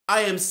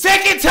I am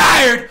sick and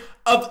tired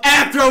of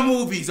Anthro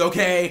movies,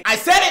 okay? I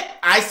said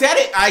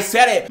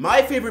it.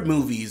 My favorite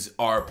movies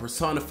are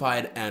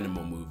personified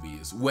animal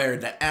movies, where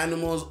the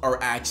animals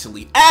are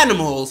actually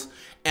animals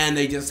and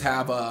they just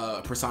have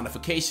a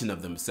personification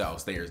of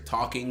themselves. They are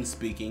talking,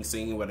 speaking,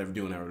 singing, whatever,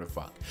 doing whatever the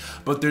fuck.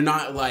 But they're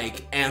not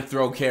like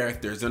Anthro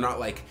characters. They're not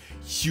like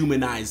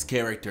humanized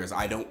characters.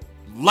 I don't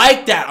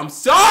like that. I'm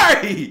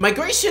sorry.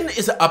 Migration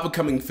is an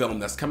up-and-coming film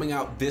that's coming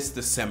out this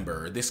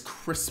December, this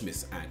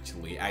Christmas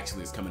actually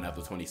it's coming out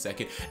the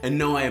 22nd. And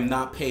no, I am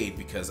not paid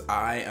because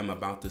I am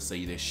about to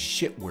say this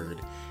shit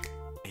word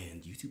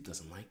and YouTube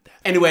doesn't like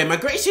that. Anyway,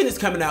 Migration is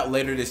coming out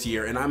later this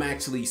year and I'm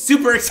actually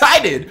super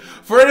excited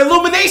for an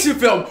Illumination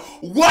film.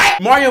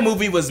 What? Mario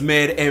movie was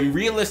mid and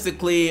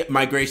realistically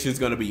Migration is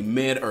gonna be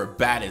mid or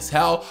bad as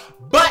hell,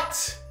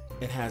 but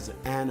it has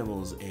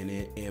animals in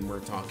it and we're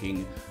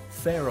talking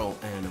feral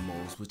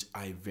animals, which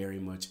I very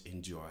much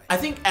enjoy. I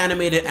think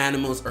animated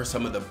animals are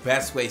some of the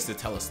best ways to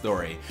tell a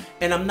story.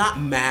 And I'm not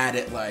mad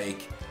at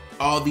like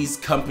all these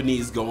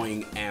companies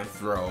going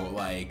Anthro,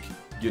 like,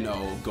 you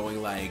know,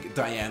 going like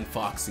Diane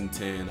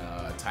Foxington,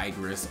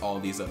 Tigress, all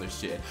these other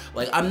shit.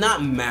 Like, I'm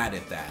not mad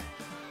at that.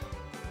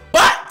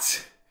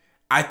 But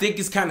I think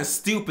it's kind of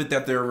stupid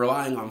that they're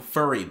relying on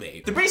furry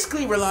bait. They're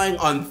basically relying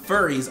on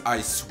furries,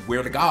 I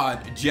swear to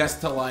God, just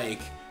to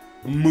like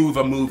move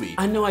a movie.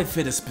 I know I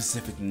fit a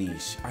specific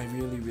niche, I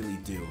really, really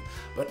do.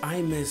 But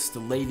I miss the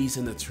Ladies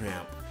and the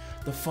Tramp,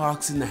 the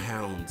Fox and the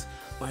Hound,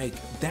 like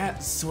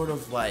that sort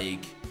of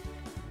like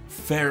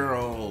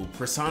feral,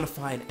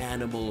 personified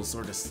animal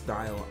sort of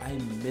style. I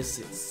miss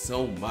it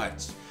so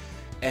much.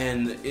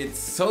 And it's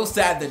so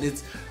sad that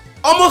it's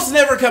almost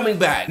never coming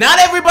back. Not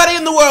everybody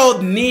in the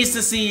world needs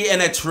to see an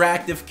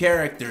attractive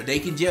character. They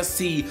can just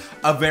see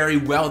a very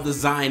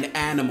well-designed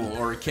animal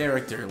or a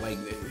character. Like,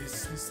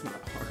 it's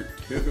not hard,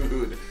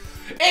 dude.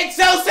 It's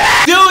so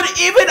sad! Dude,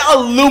 even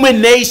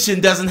Illumination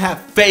doesn't have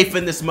faith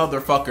in this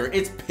motherfucker.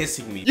 It's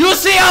pissing me. You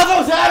see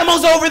all those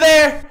animals over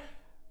there?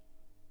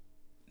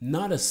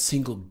 Not a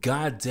single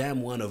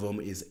goddamn one of them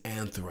is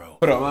Anthro.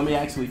 Hold on, let me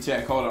actually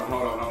check. Hold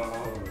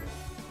on.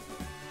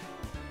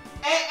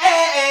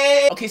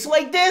 Okay, so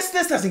like this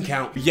doesn't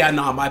count. Yeah,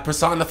 nah, my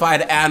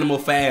personified animal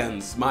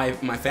fans, my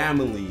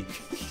family,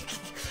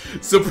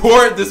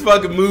 support this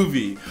fucking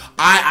movie.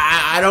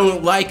 I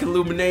don't like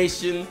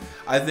Illumination.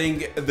 I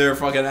think their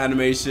fucking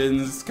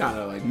animations kind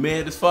of like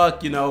mid as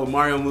fuck, you know.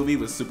 Mario movie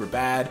was super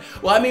bad.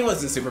 Well, I mean, it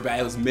wasn't super bad,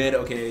 it was mid,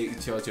 okay,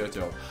 chill.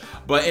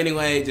 But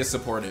anyway, just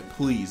support it,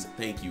 please.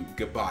 Thank you,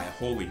 goodbye,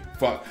 holy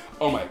fuck,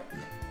 oh my.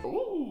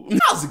 Ooh.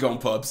 How's it going,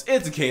 pups?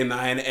 It's a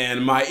K9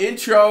 and my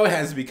intro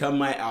has become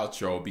my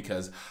outro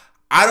because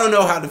I don't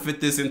know how to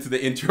fit this into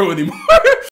the intro anymore.